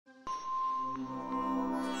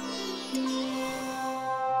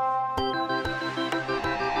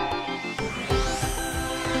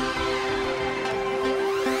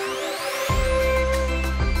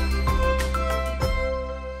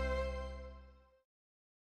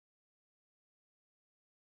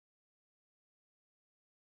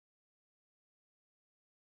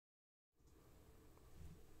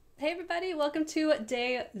Hey everybody, welcome to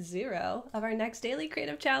day 0 of our next daily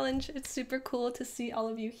creative challenge. It's super cool to see all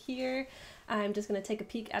of you here. I'm just gonna take a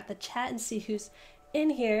peek at the chat and see who's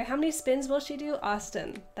in here. How many spins will she do?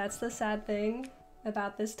 Austin. That's the sad thing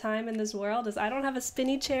about this time in this world is I don't have a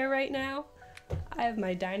spinny chair right now. I have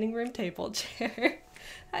my dining room table chair.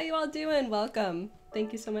 How you all doing? Welcome.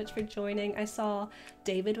 Thank you so much for joining. I saw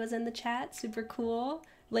David was in the chat, super cool.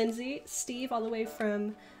 Lindsay, Steve all the way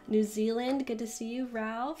from New Zealand, good to see you.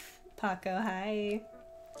 Ralph, Paco, hi.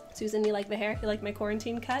 Susan, you like the hair? You like my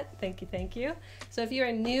quarantine cut? Thank you, thank you. So if you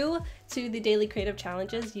are new to the daily creative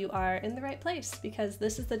challenges, you are in the right place because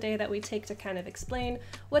this is the day that we take to kind of explain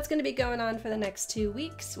what's going to be going on for the next 2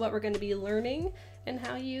 weeks, what we're going to be learning, and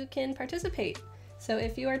how you can participate. So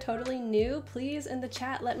if you are totally new, please in the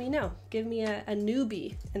chat let me know. Give me a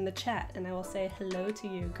newbie in the chat and I will say hello to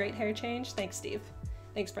you. Great hair change. Thanks, Steve.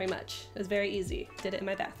 Thanks very much. It was very easy. Did it in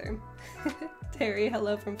my bathroom. Terry,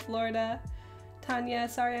 hello from Florida. Tanya,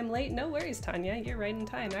 sorry I'm late. No worries, Tanya. You're right in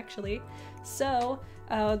time, actually. So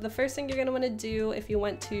the first thing you're going to want to do if you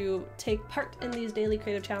want to take part in these daily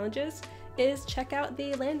creative challenges is check out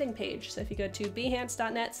the landing page. So if you go to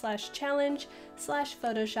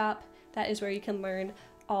behance.net/challenge/Photoshop, that is where you can learn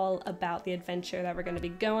all about the adventure that we're going to be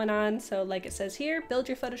going on. So like it says here, build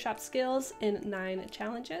your Photoshop skills in 9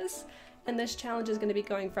 challenges. And this challenge is going to be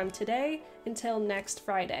going from today until next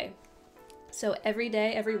Friday. So every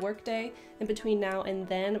day, every work day, in between now and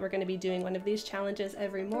then, we're going to be doing one of these challenges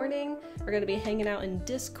every morning. We're going to be hanging out in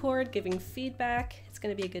Discord, giving feedback. It's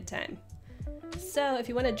going to be a good time. So if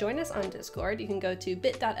you want to join us on Discord, you can go to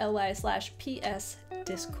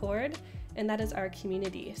bit.ly/psdiscord, and that is our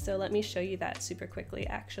community. So let me show you that super quickly,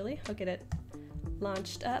 actually. I'll get it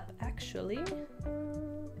launched up, actually.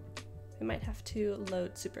 We might have to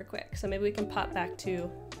load super quick, so maybe we can pop back to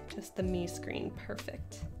just the me screen.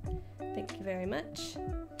 Perfect. Thank you very much.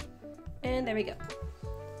 And there we go.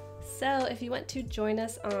 So if you want to join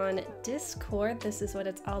us on Discord, this is what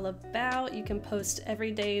it's all about. You can post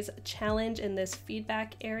every day's challenge in this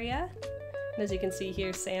feedback area. And as you can see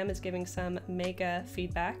here, Sam is giving some mega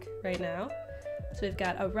feedback right now. So we've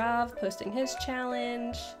got Arav posting his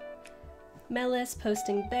challenge, Melis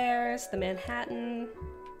posting theirs, the Manhattan,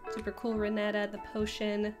 super cool Renetta, the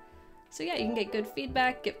potion. So yeah, you can get good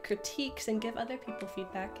feedback, give critiques, and give other people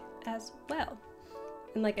feedback as well.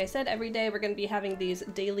 And like I said, every day we're going to be having these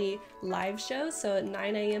daily live shows. So at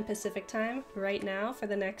 9 a.m. Pacific time right now for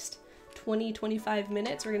the next 20-25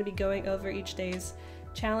 minutes, we're going to be going over each day's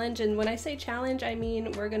challenge. And when I say challenge, I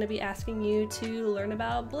mean we're going to be asking you to learn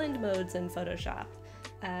about blend modes in Photoshop.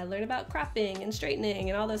 Learn about cropping and straightening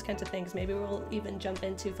and all those kinds of things. Maybe we'll even jump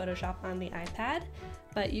into Photoshop on the iPad,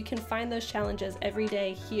 but you can find those challenges every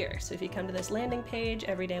day here. So if you come to this landing page,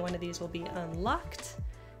 every day one of these will be unlocked.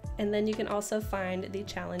 And then you can also find the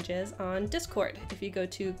challenges on Discord. If you go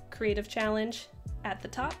to Creative Challenge at the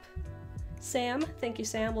top, Sam, thank you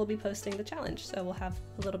Sam, will be posting the challenge. So we'll have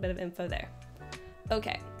a little bit of info there.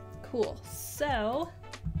 Okay, cool. So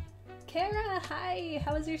Kara, hi!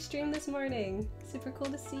 How was your stream this morning? Super cool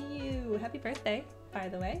to see you. Happy birthday, by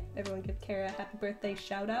the way. Everyone give Kara a happy birthday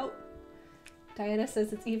shout out. Diana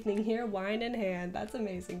says it's evening here, wine in hand. That's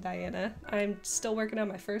amazing, Diana. I'm still working on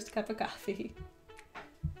my first cup of coffee.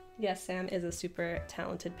 Yes, Sam is a super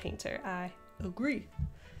talented painter. I agree.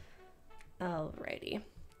 Alrighty.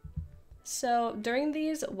 So during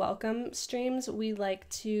these welcome streams, we like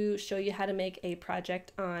to show you how to make a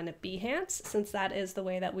project on Behance, since that is the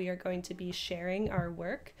way that we are going to be sharing our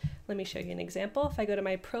work. Let me show you an example. If I go to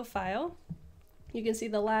my profile, you can see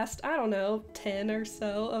the last, I don't know, 10 or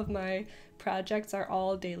so of my projects are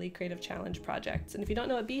all daily creative challenge projects. And if you don't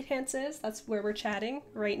know what Behance is, that's where we're chatting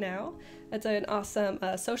right now. It's an awesome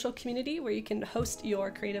social community where you can host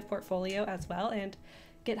your creative portfolio as well and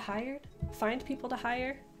get hired, find people to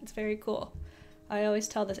hire. It's very cool. I always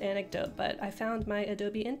tell this anecdote, but I found my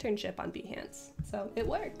Adobe internship on Behance, so it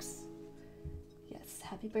works. Yes,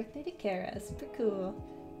 happy birthday to Kara, super cool.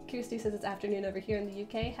 Kirsty says it's afternoon over here in the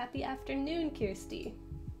UK. Happy afternoon, Kirsty.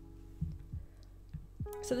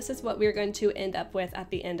 So this is what we're going to end up with at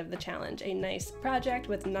the end of the challenge. A nice project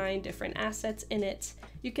with 9 different assets in it.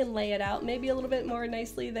 You can lay it out maybe a little bit more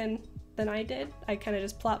nicely than I did. I kind of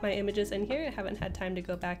just plot my images in here. I haven't had time to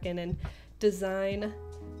go back in and design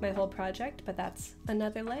my whole project, but that's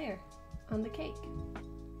another layer on the cake.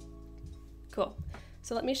 Cool.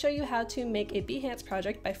 So let me show you how to make a Behance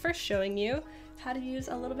project by first showing you how to use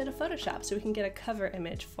a little bit of Photoshop so we can get a cover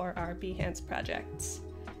image for our Behance projects.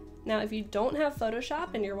 Now, if you don't have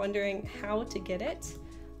Photoshop and you're wondering how to get it,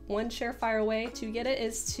 one surefire way to get it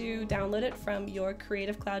is to download it from your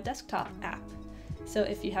Creative Cloud desktop app. So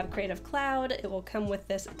if you have Creative Cloud, it will come with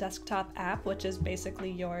this desktop app, which is basically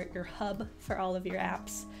your hub for all of your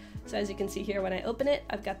apps. So as you can see here, when I open it,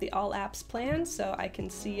 I've got the all apps plan, so I can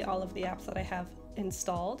see all of the apps that I have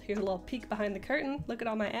installed. Here's a little peek behind the curtain. Look at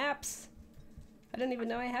all my apps. I didn't even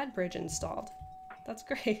know I had Bridge installed. That's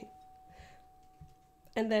great.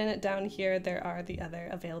 And then down here, there are the other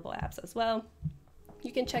available apps as well.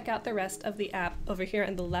 You can check out the rest of the app over here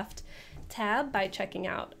in the left tab by checking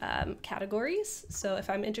out categories. So if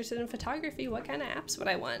I'm interested in photography, what kind of apps would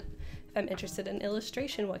I want? If I'm interested in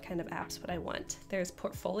illustration, what kind of apps would I want? There's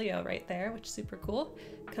portfolio right there, which is super cool.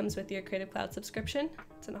 Comes with your Creative Cloud subscription.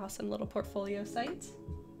 It's an awesome little portfolio site.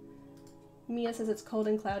 Mia says it's cold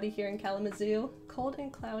and cloudy here in Kalamazoo. Cold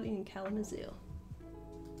and cloudy in Kalamazoo.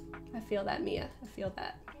 I feel that, Mia. I feel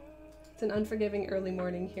that. It's an unforgiving early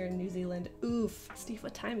morning here in New Zealand. Oof. Steve,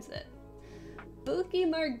 what time is it? Bookie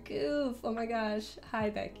Margoof. Oh my gosh. Hi,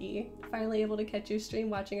 Becky. Finally able to catch your stream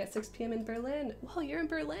watching at 6 p.m. in Berlin. Whoa, you're in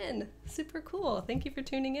Berlin. Super cool. Thank you for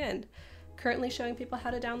tuning in. Currently showing people how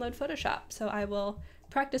to download Photoshop. So I will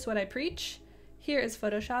practice what I preach. Here is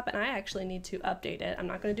Photoshop, and I actually need to update it. I'm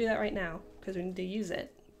not going to do that right now because we need to use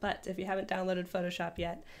it. But if you haven't downloaded Photoshop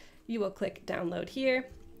yet, you will click download here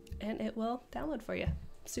and it will download for you.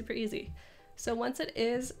 Super easy. So once it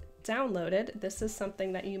is downloaded, this is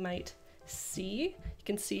something that you might see. You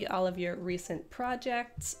can see all of your recent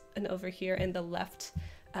projects, and over here in the left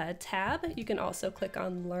tab, you can also click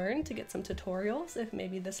on Learn to get some tutorials. If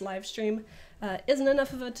maybe this live stream isn't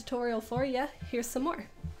enough of a tutorial for you, here's some more.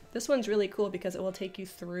 This one's really cool because it will take you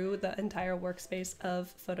through the entire workspace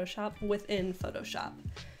of Photoshop within Photoshop.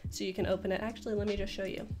 So you can open it. Actually, let me just show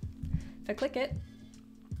you. If I click it,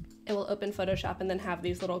 it will open Photoshop and then have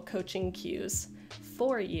these little coaching cues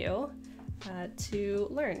for you to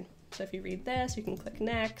learn. So if you read this, you can click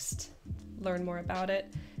next, learn more about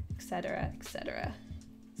it, etc., etc.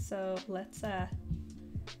 So let's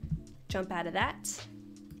jump out of that.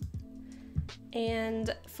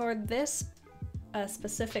 And for this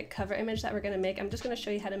specific cover image that we're going to make, I'm just going to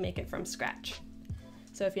show you how to make it from scratch.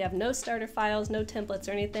 So if you have no starter files, no templates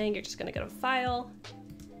or anything, you're just going to go to File,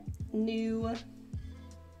 New.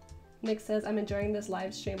 Nick says, I'm enjoying this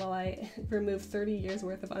live stream while I remove 30 years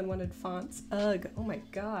worth of unwanted fonts. Ugh, oh my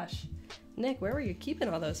gosh. Nick, where were you keeping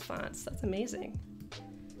all those fonts? That's amazing.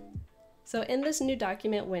 So in this new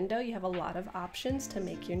document window, you have a lot of options to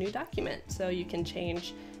make your new document. So you can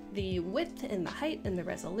change the width and the height and the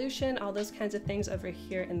resolution, all those kinds of things over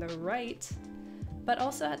here in the right. But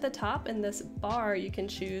also at the top in this bar, you can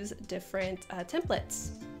choose different templates.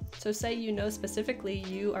 So say you know specifically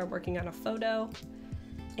you are working on a photo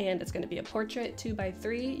and it's going to be a portrait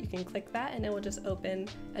 2x3, you can click that and it will just open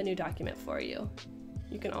a new document for you.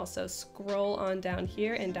 You can also scroll on down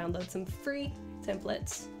here and download some free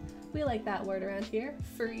templates. We like that word around here,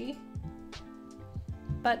 free.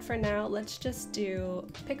 But for now, let's just do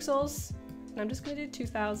pixels. And I'm just going to do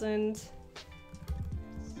 2000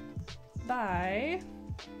 by,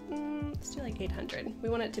 let's do like 800. We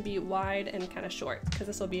want it to be wide and kind of short because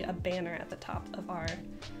this will be a banner at the top of our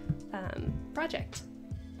project.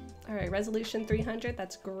 All right, resolution 300,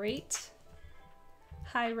 that's great.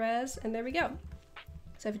 High res, and there we go.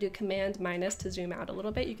 So if you do Command minus to zoom out a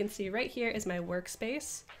little bit, you can see right here is my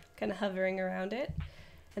workspace, kind of hovering around it.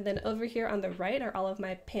 And then over here on the right are all of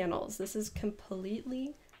my panels. This is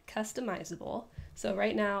completely customizable. So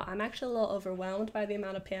right now I'm actually a little overwhelmed by the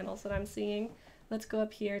amount of panels that I'm seeing. Let's go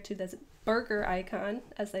up here to this burger icon,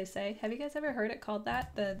 as they say. Have you guys ever heard it called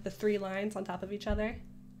that? The three lines on top of each other?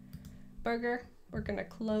 Burger. We're gonna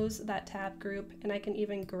close that tab group, and I can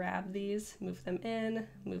even grab these, move them in,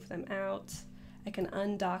 move them out. I can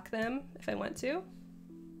undock them if I want to,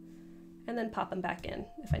 and then pop them back in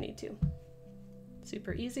if I need to.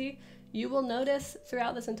 Super easy. You will notice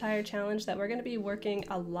throughout this entire challenge that we're going to be working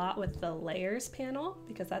a lot with the layers panel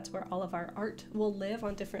because that's where all of our art will live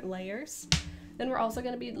on different layers. Then we're also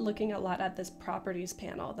going to be looking a lot at this properties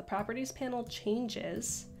panel. The properties panel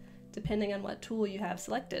changes depending on what tool you have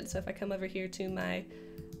selected. So if I come over here to my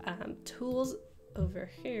tools over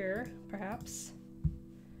here, perhaps,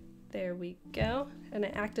 there we go, and I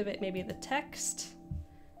activate maybe the text,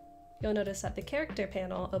 you'll notice that the character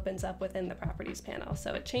panel opens up within the properties panel.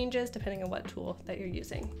 So it changes depending on what tool that you're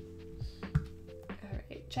using. All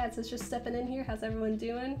right, Chad says just stepping in here. How's everyone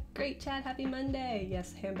doing? Great, Chad, happy Monday.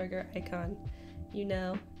 Yes, hamburger icon, you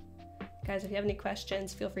know. Guys, if you have any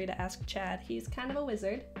questions, feel free to ask Chad. He's kind of a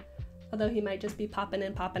wizard, although he might just be popping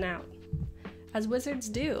in, popping out, as wizards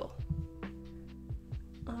do.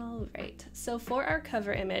 All All right, so for our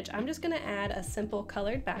cover image, I'm just gonna add a simple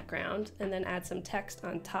colored background and then add some text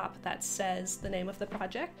on top that says the name of the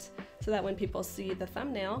project so that when people see the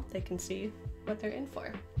thumbnail, they can see what they're in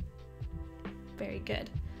for. Very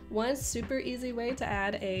good. One super easy way to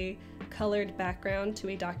add a colored background to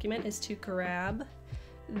a document is to grab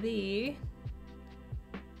the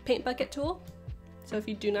paint bucket tool. So if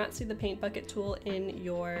you do not see the paint bucket tool in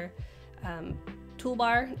your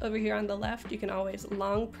toolbar over here on the left, you can always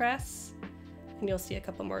long press and you'll see a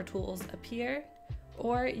couple more tools appear,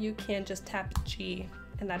 or you can just tap G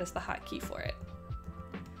and that is the hotkey for it.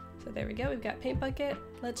 So there we go, we've got paint bucket.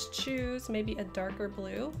 Let's choose maybe a darker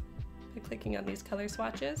blue by clicking on these color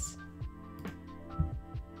swatches.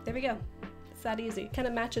 There we go. It's that easy. Kind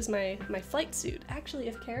of matches my flight suit. Actually,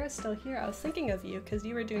 if Kara's still here, I was thinking of you because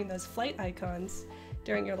you were doing those flight icons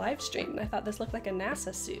during your live stream and I thought this looked like a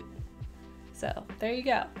NASA suit. So there you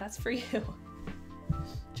go, that's for you.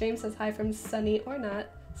 James says hi from sunny or not,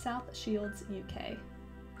 South Shields, UK.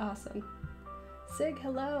 Awesome. Sig,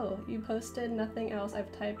 hello. You posted nothing else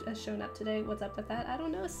I've typed has shown up today. What's up with that? I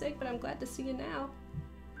don't know, Sig, but I'm glad to see you now.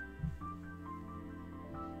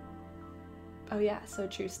 Oh yeah, so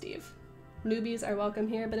true, Steve. Newbies are welcome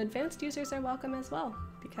here, but advanced users are welcome as well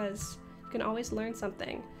because you can always learn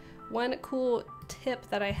something. One cool tip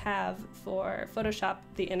that I have for Photoshop,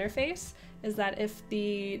 the interface, is that if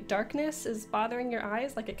the darkness is bothering your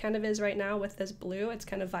eyes, like it kind of is right now with this blue, it's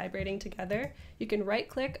kind of vibrating together, you can right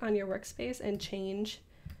click on your workspace and change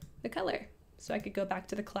the color. So I could go back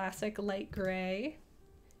to the classic light gray.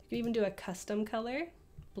 You can even do a custom color,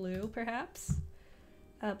 blue perhaps.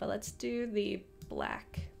 But let's do the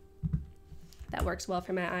black. That works well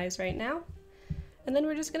for my eyes right now. And then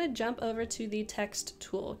we're just gonna jump over to the text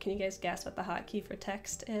tool. Can you guys guess what the hotkey for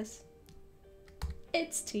text is?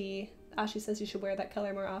 It's T. Ashi says you should wear that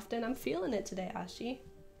color more often. I'm feeling it today, Ashi.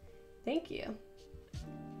 Thank you.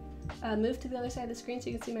 Move to the other side of the screen so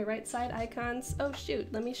you can see my right side icons. Oh shoot,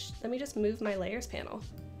 let me just move my layers panel.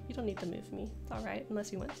 You don't need to move me. It's all right,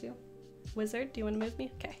 unless you want to. Wizard, do you want to move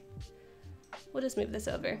me? Okay. We'll just move this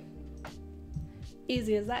over.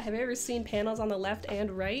 Easy as that. Have you ever seen panels on the left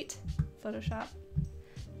and right? Photoshop.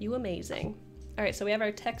 You amazing. All right, so we have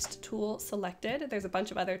our text tool selected. There's a bunch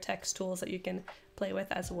of other text tools that you can play with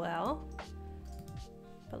as well.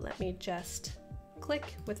 But let me just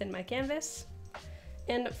click within my canvas.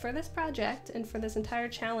 And for this project and for this entire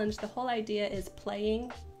challenge, the whole idea is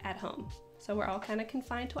playing at home. So we're all kind of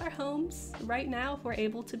confined to our homes right now if we're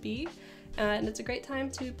able to be. And it's a great time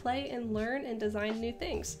to play and learn and design new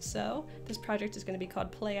things. So this project is going to be called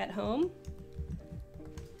Play at Home.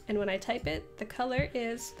 And when I type it, the color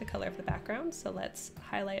is the color of the background. So let's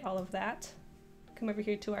highlight all of that. Come over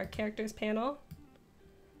here to our characters panel.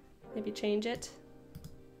 Maybe change it.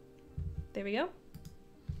 There we go.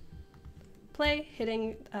 Play,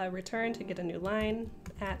 hitting return to get a new line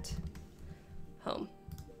at home.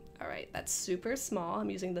 All right, that's super small. I'm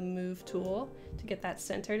using the move tool to get that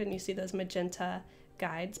centered, and you see those magenta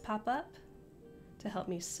guides pop up to help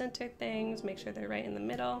me center things, make sure they're right in the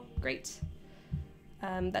middle. Great.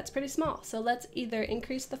 That's pretty small. So let's either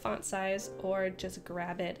increase the font size or just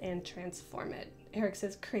grab it and transform it. Eric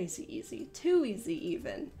says crazy easy, too easy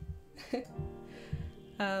even.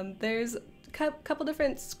 There's a couple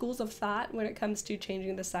different schools of thought when it comes to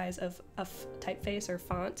changing the size of typeface or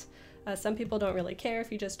font. Some people don't really care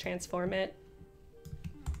if you just transform it.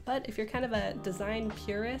 But if you're kind of a design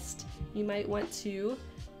purist, you might want to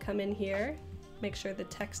come in here, make sure the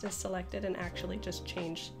text is selected, and actually just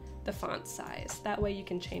change the font size. That way you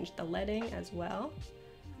can change the leading as well.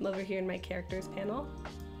 I'm over here in my characters panel.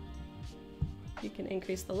 You can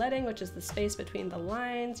increase the leading, which is the space between the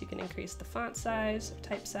lines. You can increase the font size, or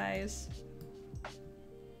type size.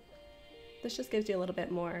 This just gives you a little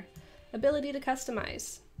bit more ability to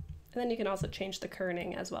customize. And then you can also change the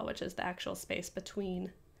kerning as well, which is the actual space between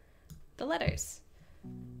the letters.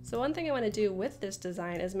 So one thing I want to do with this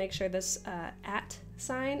design is make sure this at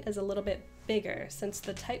sign is a little bit bigger. Since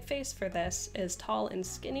the typeface for this is tall and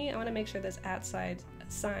skinny, I want to make sure this at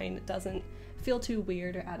sign doesn't feel too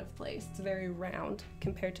weird or out of place. It's very round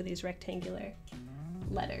compared to these rectangular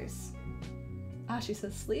letters. Ashi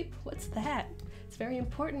says sleep? What's that? It's very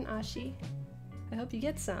important, Ashi. I hope you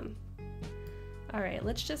get some. All right,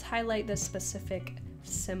 let's just highlight this specific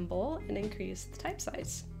symbol and increase the type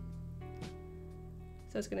size.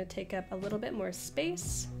 So it's going to take up a little bit more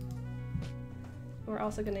space. We're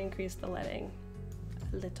also going to increase the leading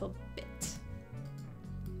a little bit.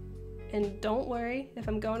 And don't worry if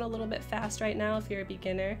I'm going a little bit fast right now. If you're a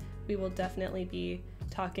beginner, we will definitely be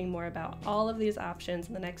talking more about all of these options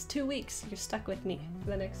in the next 2 weeks. You're stuck with me for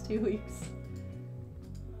the next 2 weeks.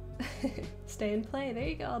 Stay and play. There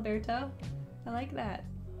you go, Alberto. I like that.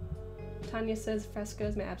 Tanya says fresco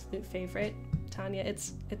is my absolute favorite. Tanya,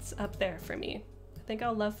 it's up there for me. I think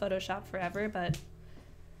I'll love Photoshop forever, but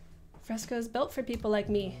fresco is built for people like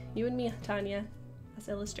me. You and me, Tanya, as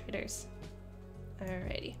illustrators.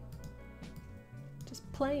 Alrighty. Just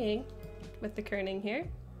playing with the kerning here,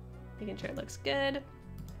 making sure it looks good.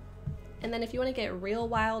 And then if you want to get real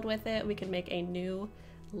wild with it, we can make a new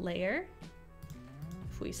layer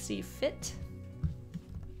if we see fit.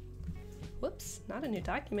 Whoops, not a new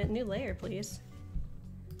document, new layer, please.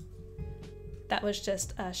 That was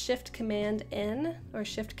just a Shift Command N or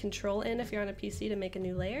Shift Control N if you're on a PC to make a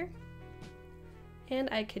new layer. And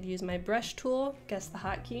I could use my brush tool, guess the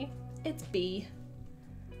hotkey, it's B.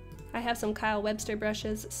 I have some Kyle Webster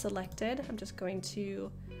brushes selected. I'm just going to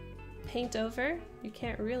paint over. You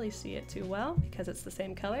can't really see it too well because it's the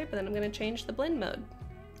same color, but then I'm going to change the blend mode.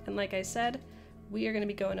 And like I said, we are going to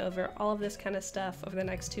be going over all of this kind of stuff over the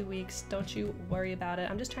next 2 weeks. Don't you worry about it.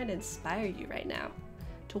 I'm just trying to inspire you right now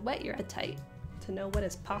to whet your appetite, to know what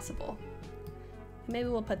is possible. And maybe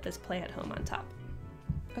we'll put this play at home on top.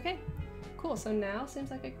 Okay, cool. So now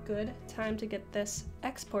seems like a good time to get this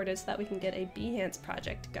exported so that we can get a Behance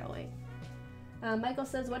project going. Michael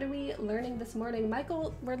says, what are we learning this morning?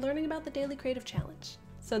 Michael, we're learning about the Daily Creative Challenge.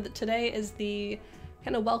 So today is the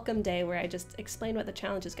kind of welcome day where I just explain what the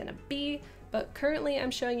challenge is going to be, but currently I'm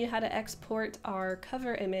showing you how to export our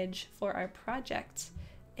cover image for our project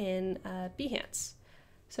in Behance.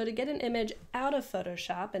 So to get an image out of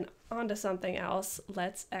Photoshop and onto something else,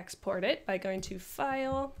 let's export it by going to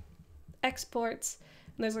File, Exports,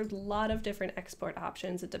 and there's a lot of different export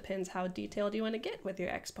options. It depends how detailed you want to get with your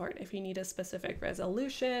export. If you need a specific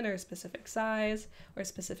resolution or a specific size or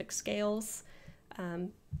specific scales,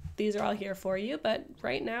 these are all here for you, but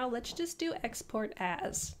right now let's just do export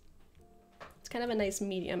as. It's kind of a nice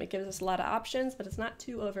medium. It gives us a lot of options, but it's not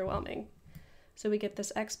too overwhelming. So we get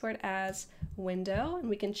this export as window, and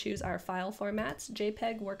we can choose our file formats.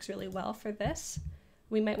 JPEG works really well for this.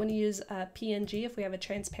 We might want to use PNG if we have a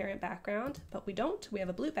transparent background, but we don't. We have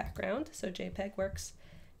a blue background, so JPEG works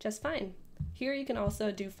just fine. Here you can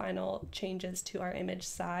also do final changes to our image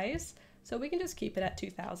size, so we can just keep it at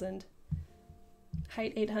 2000.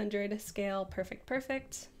 Height 800, scale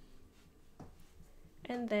perfect.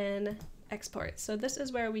 And then export. So this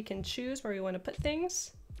is where we can choose where we want to put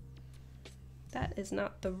things. That is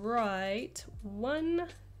not the right one.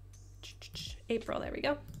 April, there we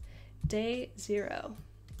go. Day 0.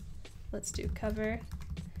 Let's do cover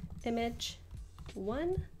image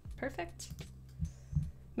 1. Perfect.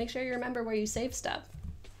 Make sure you remember where you save stuff.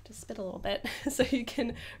 Just spit a little bit so you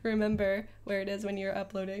can remember where it is when you're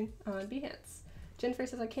uploading on Behance. Jennifer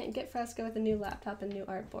says, I can't get Fresco with a new laptop and new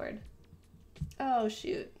artboard. Oh,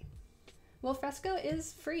 shoot. Well, Fresco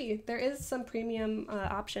is free. There is some premium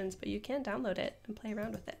options, but you can download it and play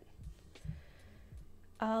around with it.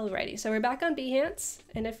 Alrighty, so we're back on Behance,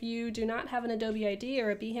 and if you do not have an Adobe ID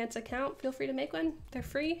or a Behance account, feel free to make one. They're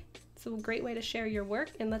free. It's a great way to share your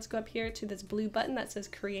work, and let's go up here to this blue button that says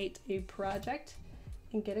Create a Project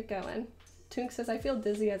and get it going. Tunk says, I feel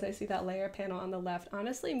dizzy as I see that layer panel on the left.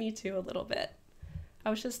 Honestly, me too, a little bit.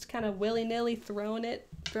 I was just kind of willy-nilly throwing it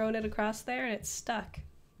across there, and it's stuck.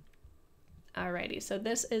 Alrighty, so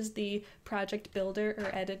this is the project builder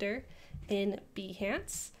or editor in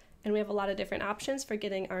Behance. And we have a lot of different options for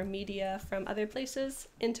getting our media from other places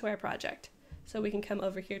into our project. So we can come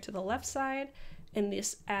over here to the left side in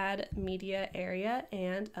this add media area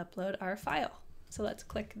and upload our file. So let's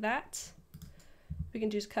click that. We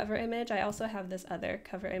can choose cover image. I also have this other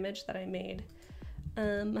cover image that I made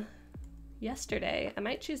yesterday. I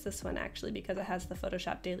might choose this one actually because it has the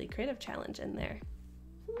Photoshop Daily Creative Challenge in there.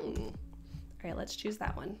 All right, let's choose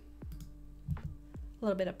that one. A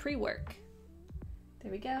little bit of pre-work.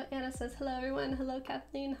 There we go. Anna says, hello everyone. Hello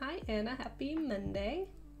Kathleen. Hi Anna. Happy Monday.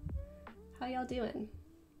 How y'all doing?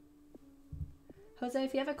 Jose,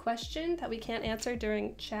 if you have a question that we can't answer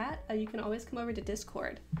during chat, you can always come over to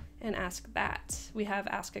Discord and ask that. We have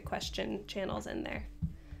ask a question channels in there.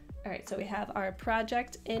 All right, so we have our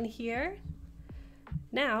project in here.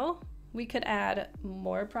 Now we could add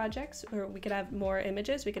more projects, or we could add more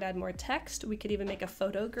images. We could add more text. We could even make a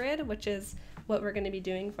photo grid, which is what we're going to be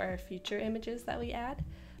doing for our future images that we add.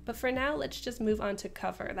 But for now, let's just move on to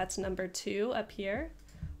cover. That's number 2 up here,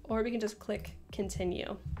 or we can just click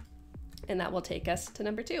continue, and that will take us to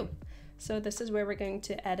number 2. So this is where we're going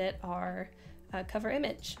to edit our cover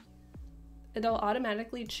image. It'll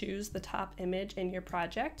automatically choose the top image in your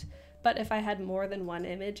project, but if I had more than one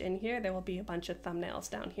image in here, there will be a bunch of thumbnails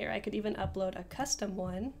down here. I could even upload a custom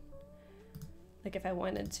one, like if I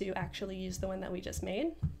wanted to actually use the one that we just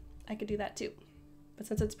made. I could do that too. But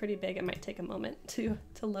since it's pretty big, it might take a moment to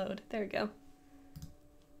load. There we go.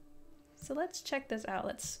 So let's check this out.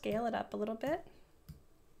 Let's scale it up a little bit.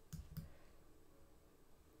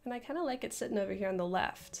 And I kind of like it sitting over here on the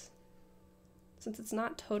left. Since it's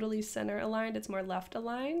not totally center aligned, it's more left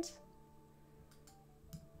aligned.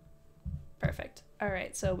 Perfect. All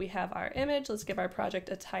right, so we have our image. Let's give our project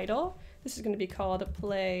a title. This is going to be called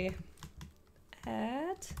Play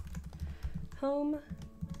at Home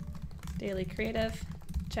Daily Creative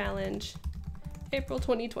Challenge April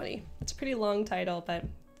 2020. It's a pretty long title, but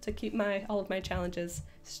to keep all of my challenges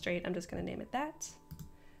straight, I'm just going to name it that.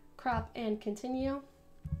 Crop and continue.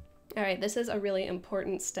 All right, this is a really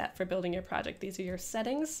important step for building your project. These are your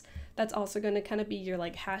settings. That's also going to kind of be your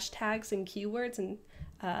like hashtags and keywords and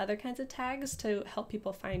other kinds of tags to help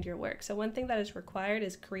people find your work. So one thing that is required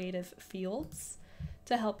is creative fields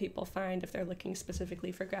to help people find if they're looking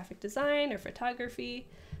specifically for graphic design or photography,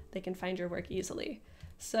 they can find your work easily.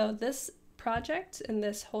 So this project and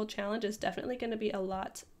this whole challenge is definitely going to be a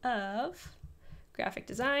lot of graphic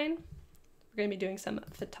design. We're going to be doing some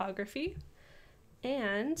photography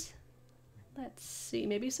and let's see,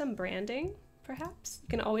 maybe some branding, perhaps. You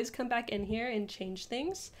can always come back in here and change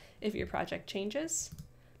things if your project changes,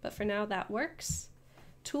 but for now that works.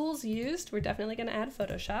 Tools used, we're definitely going to add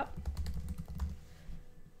Photoshop.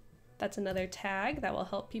 That's another tag that will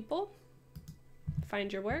help people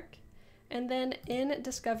find your work. And then in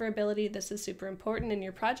discoverability, this is super important. In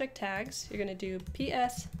your project tags, you're going to do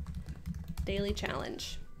PS Daily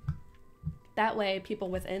Challenge. That way, people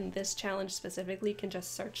within this challenge specifically can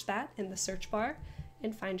just search that in the search bar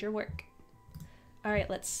and find your work. All right,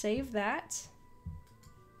 let's save that.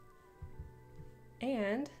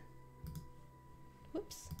 And,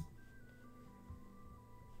 whoops,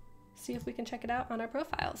 see if we can check it out on our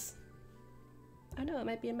profiles. Oh no, it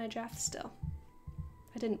might be in my draft still.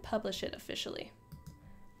 I didn't publish it officially.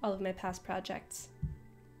 All of my past projects.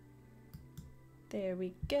 There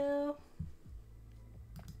we go.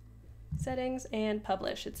 Settings and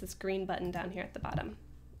publish. It's this green button down here at the bottom.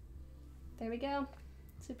 There we go.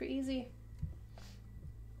 Super easy.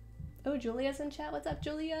 Oh, Julia's in chat. What's up,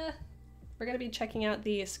 Julia? We're going to be checking out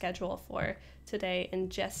the schedule for today in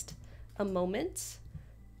just a moment.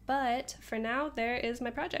 But for now, there is my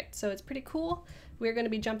project. So it's pretty cool. We're going to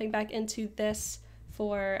be jumping back into this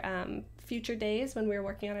for future days when we're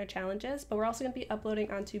working on our challenges, but we're also going to be uploading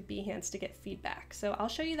onto Behance to get feedback. So I'll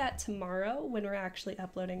show you that tomorrow when we're actually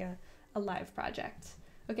uploading a live project.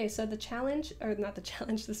 Okay, so the challenge, or not the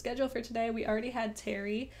challenge, the schedule for today, we already had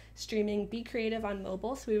Terry streaming Be Creative on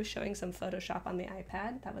mobile, so we were showing some Photoshop on the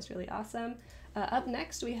iPad. That was really awesome. Up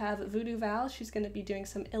next, we have Voodoo Val. She's going to be doing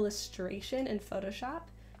some illustration in Photoshop.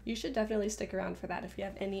 You should definitely stick around for that if you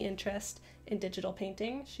have any interest in digital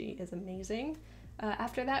painting. She is amazing.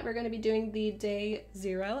 After that, we're going to be doing the day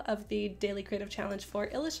 0 of the Daily Creative Challenge for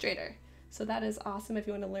Illustrator. So that is awesome. If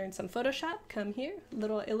you want to learn some Photoshop, come here,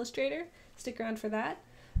 little Illustrator, stick around for that.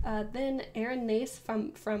 Then Aaron Nace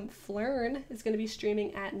from Flern is going to be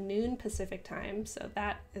streaming at noon Pacific time. So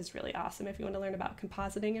that is really awesome if you want to learn about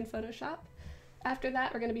compositing in Photoshop. After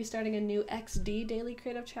that, we're going to be starting a new XD Daily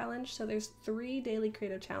Creative Challenge. So there's 3 Daily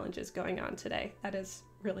Creative Challenges going on today. That is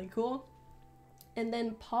really cool. And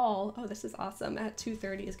then Paul, oh, this is awesome, at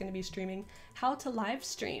 2:30 is going to be streaming How to Live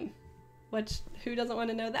Stream, which who doesn't want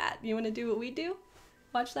to know that? You want to do what we do?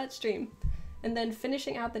 Watch that stream. And then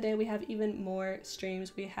finishing out the day, we have even more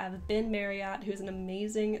streams. We have Ben Marriott, who's an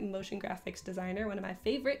amazing motion graphics designer, one of my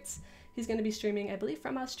favorites. He's going to be streaming, I believe,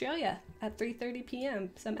 from Australia at 3:30 p.m.,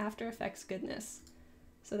 some After Effects goodness.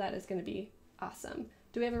 So that is going to be awesome.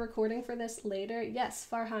 Do we have a recording for this later? Yes,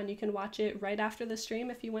 Farhan, you can watch it right after the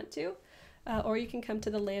stream if you want to. Or you can come to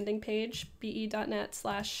the landing page,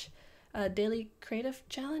 be.net/daily creative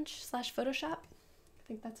challenge/Photoshop. I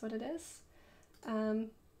think that's what it is.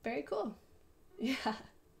 Very cool. Yeah.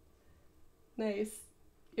 Nice.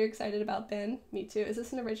 You're excited about Ben? Me too. Is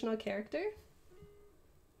this an original character?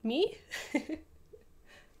 Me?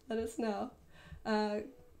 Let us know.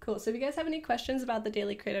 Cool. So if you guys have any questions about the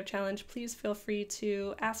Daily Creative Challenge, please feel free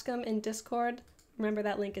to ask them in Discord. Remember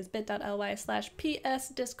that link is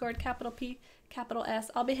bit.ly/PSDiscord, capital P, capital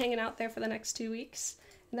S. I'll be hanging out there for the next 2 weeks.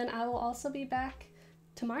 And then I will also be back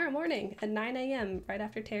tomorrow morning at 9 a.m. right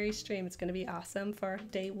after Terry's stream. It's going to be awesome for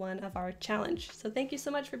day 1 of our challenge. So thank you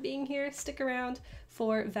so much for being here. Stick around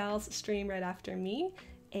for Val's stream right after me,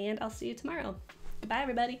 and I'll see you tomorrow. Bye,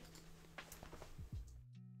 everybody.